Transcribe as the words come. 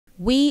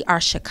We are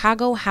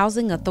Chicago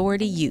Housing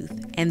Authority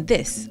youth, and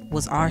this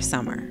was our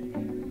summer.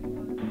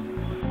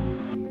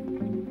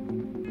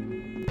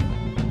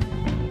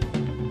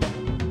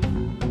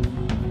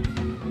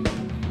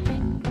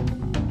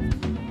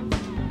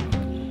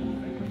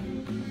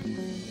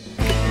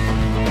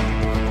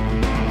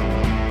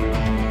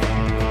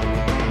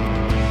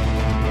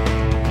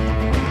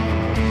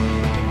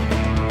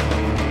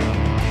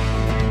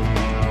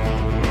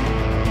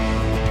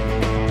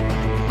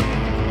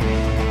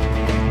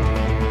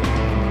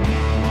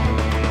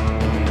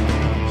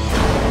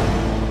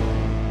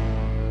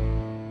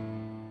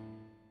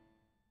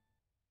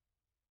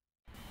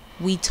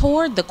 We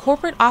toured the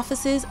corporate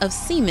offices of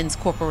Siemens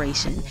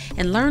Corporation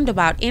and learned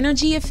about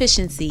energy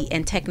efficiency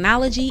and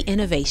technology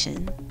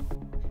innovation.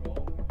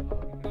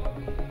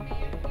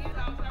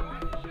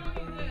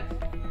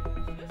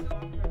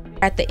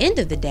 At the end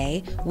of the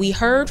day, we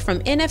heard from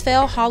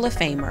NFL Hall of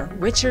Famer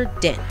Richard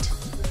Dent.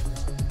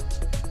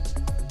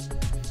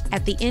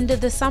 At the end of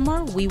the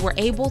summer, we were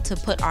able to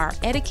put our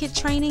etiquette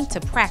training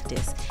to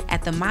practice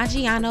at the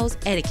Maggiano's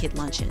Etiquette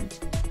Luncheon.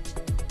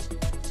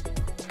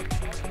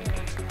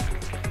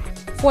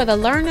 For the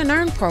Learn and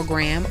Earn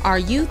program, our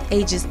youth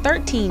ages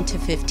 13 to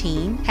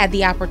 15 had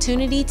the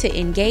opportunity to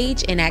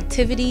engage in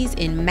activities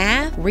in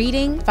math,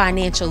 reading,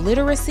 financial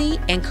literacy,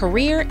 and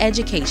career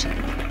education.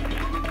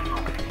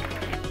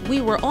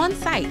 We were on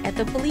site at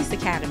the Police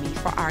Academy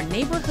for our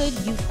Neighborhood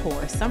Youth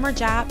Corps Summer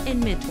Job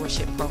and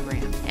Mentorship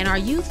program, and our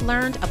youth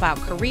learned about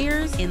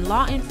careers in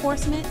law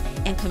enforcement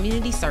and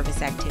community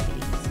service activities.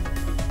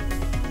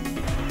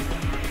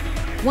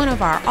 One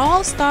of our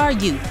all-star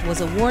youth was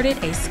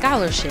awarded a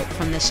scholarship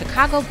from the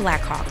Chicago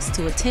Blackhawks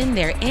to attend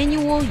their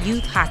annual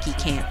youth hockey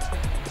camp.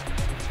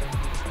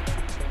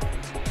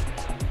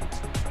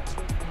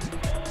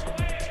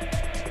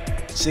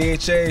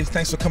 CHA,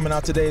 thanks for coming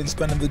out today and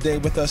spending the day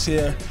with us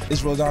here.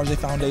 Israel Adonijah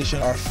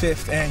Foundation, our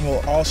 5th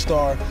annual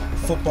all-star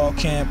football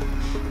camp.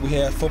 We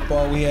had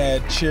football, we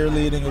had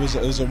cheerleading.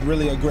 It was a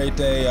really great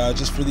day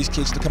just for these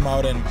kids to come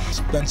out and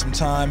spend some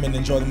time and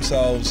enjoy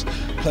themselves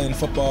playing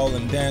football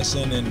and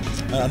dancing, and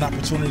an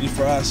opportunity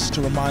for us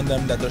to remind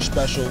them that they're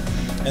special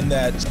and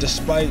that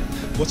despite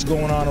what's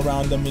going on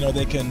around them, you know,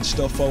 they can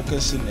still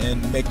focus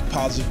and make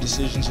positive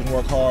decisions and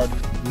work hard.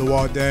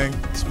 Luol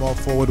Deng, small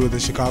forward with the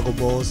Chicago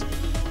Bulls.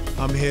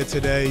 I'm here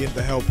today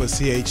to help with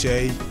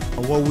CHA.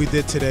 What we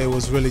did today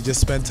was really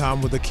just spend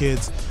time with the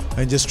kids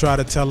and just try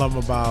to tell them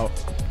about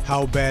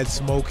how bad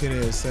smoking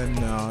is, and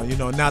you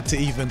know, not to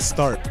even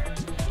start.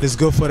 It's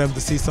good for them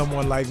to see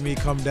someone like me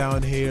come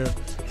down here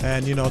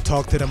and, you know,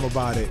 talk to them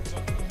about it.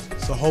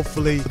 So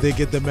hopefully they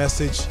get the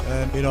message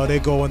and, you know, they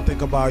go and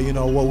think about, you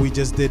know, what we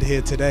just did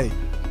here today.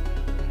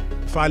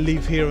 If I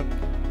leave here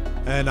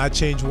and I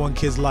change one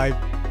kid's life,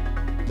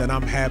 then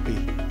I'm happy.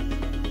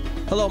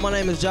 Hello, my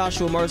name is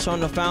Joshua Mercer.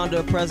 I'm the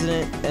founder,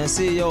 president, and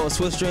CEO of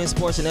Swiss Dream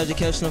Sports and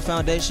Educational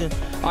Foundation.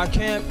 Our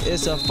camp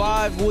is a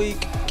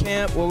 5-week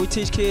camp where we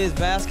teach kids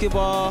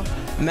basketball,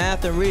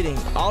 math, and reading.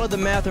 All of the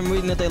math and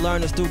reading that they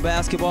learn is through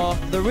basketball.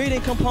 The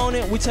reading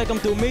component, we take them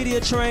through media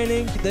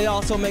training. They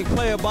also make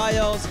player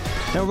bios.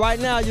 And right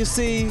now you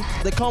see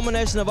the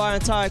culmination of our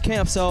entire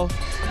camp, so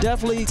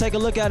definitely take a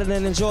look at it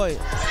and enjoy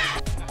it.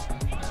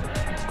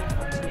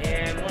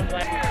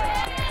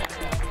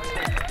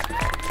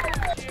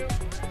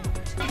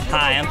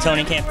 Hi, I'm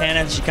Tony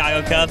Campana of the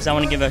Chicago Cubs. I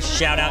want to give a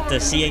shout out to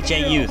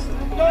CHA Youth.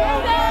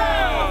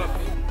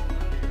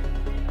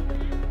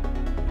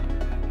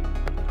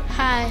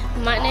 Hi,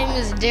 my name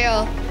is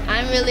Daryl.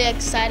 I'm really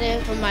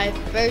excited for my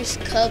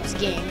first Cubs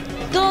game.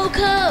 Go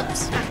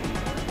Cubs!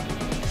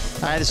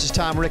 Hi, this is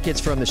Tom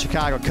Ricketts from the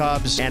Chicago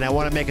Cubs, and I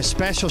want to make a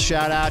special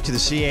shout out to the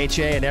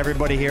CHA and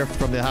everybody here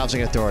from the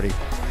Housing Authority.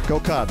 Go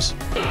Cubs!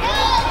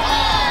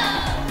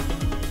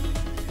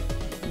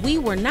 We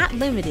were not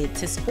limited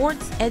to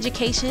sports,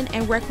 education,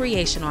 and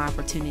recreational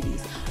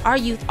opportunities. Our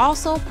youth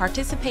also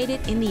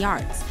participated in the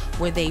arts,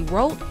 where they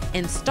wrote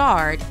and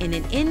starred in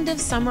an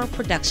end-of-summer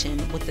production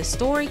with the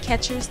Story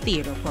Catchers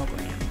Theater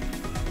program.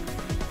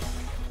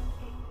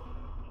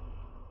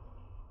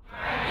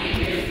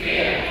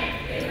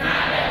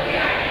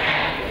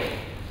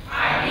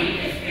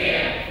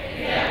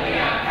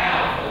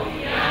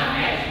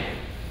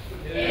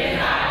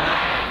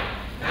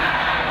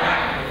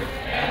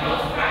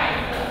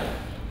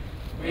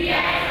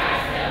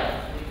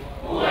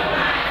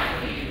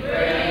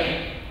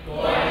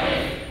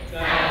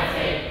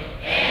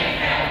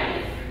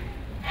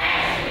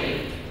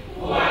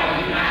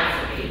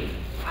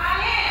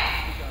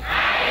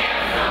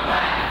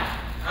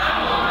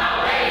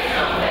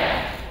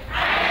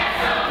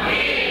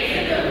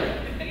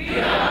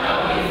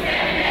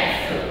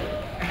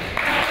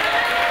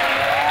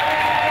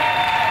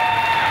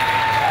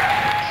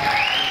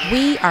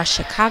 We are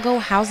Chicago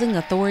Housing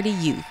Authority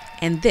youth,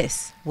 and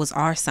this was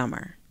our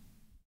summer.